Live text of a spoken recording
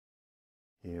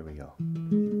Here we go.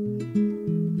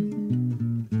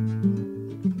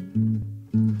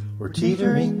 We're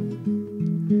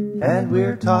teetering and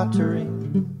we're tottering.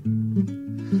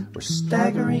 We're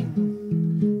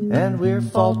staggering and we're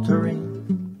faltering.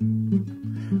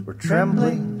 We're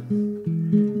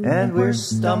trembling and we're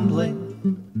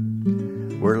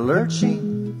stumbling. We're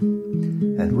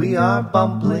lurching and we are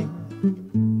bumbling.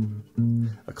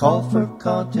 A call for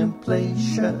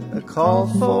contemplation, a call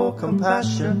for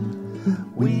compassion.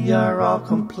 We are all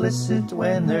complicit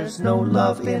when there's no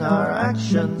love in our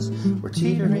actions. We're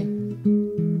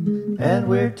teetering and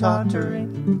we're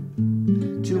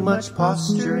tottering. Too much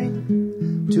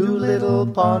posturing, too little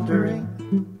pondering.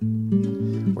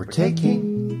 We're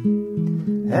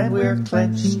taking and we're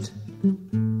clenched.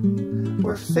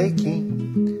 We're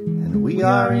faking and we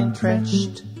are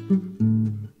intrenched.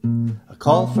 A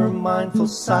call for mindful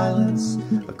silence,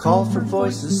 a call for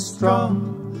voices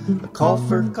strong. A call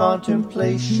for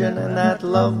contemplation and that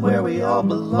love where we all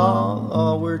belong.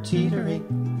 Oh, we're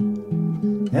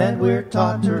teetering and we're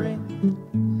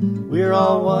tottering. We're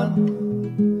all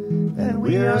one and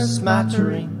we're a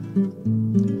smattering.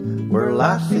 We're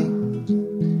laughing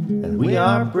and we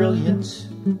are brilliant.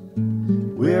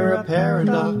 We're a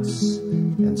paradox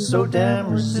and so damn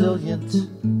resilient.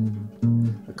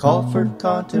 A call for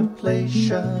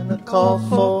contemplation, a call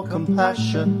for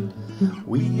compassion.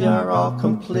 We are all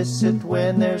complicit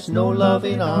when there's no love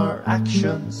in our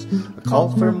actions. A call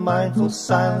for mindful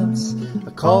silence, a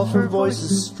call for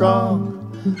voices strong.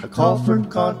 A call for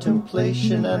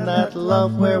contemplation and that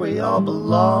love where we all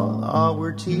belong. Oh,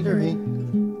 we're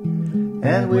teetering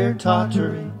and we're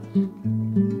tottering.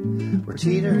 We're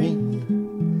teetering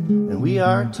and we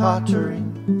are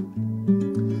tottering.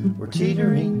 We're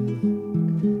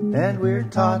teetering and we're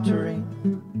tottering.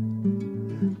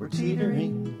 We're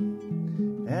teetering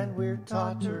and we're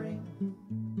tottering.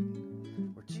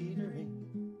 We're teetering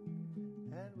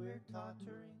and we're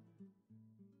tottering.